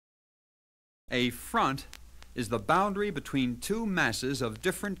A front is the boundary between two masses of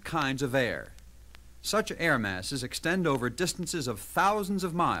different kinds of air. Such air masses extend over distances of thousands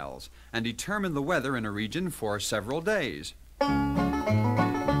of miles and determine the weather in a region for several days. The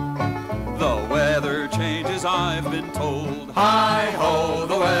weather changes, I've been told. Hi-ho,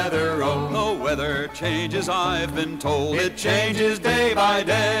 the weather, oh. The weather changes, I've been told. It changes day by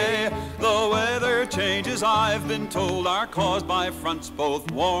day. The weather changes, I've been told, are caused by fronts both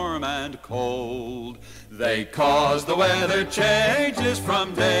warm and cold. They cause the weather changes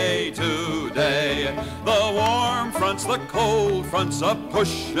from day to day. The warm fronts, the cold fronts, a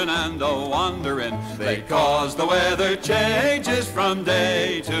pushin' and a wanderin'. They cause the weather changes from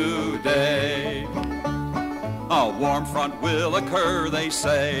day to day. A warm front will occur, they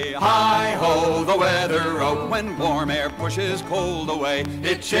say. Hi-ho, the weather, oh. When warm air pushes cold away,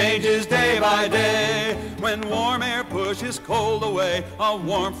 It changes day by day. when warm air pushes cold away, a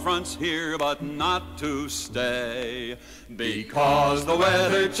warm front's here but not to stay. Because the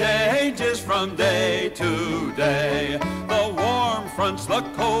weather changes from day to day. The warm fronts, the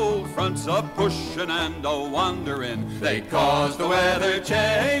cold fronts, a pushin' and a wanderin'. They cause the weather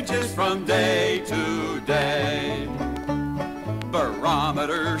changes from day to day.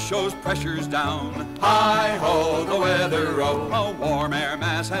 Barometer shows pressures down. Hi-ho, the weather, oh. A warm air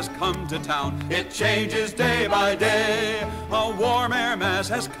mass has come to town. It changes day by day. A warm air mass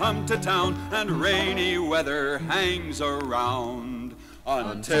has come to town, and rainy weather hangs around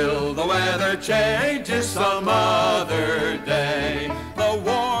Until the weather changes some other day. The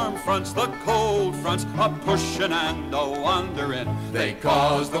warm fronts, the cold fronts, a pushin' and a wanderin'. They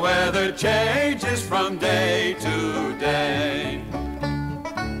cause the weather changes from day to day.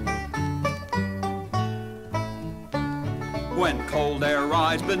 When cold air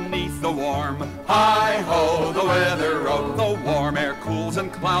rises beneath the warm, Hi-ho, the weather, oh. the warm air cools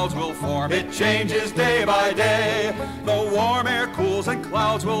and clouds will form. It changes day by day. The warm air cools and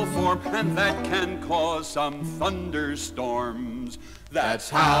clouds will form, and that can cause some thunderstorms. That's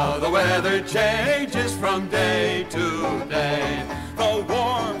how the weather changes from day to day. The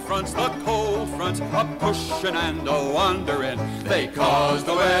warm fronts, the cold fronts, a pushin' and a wanderin'. They cause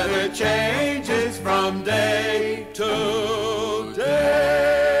the weather changes from day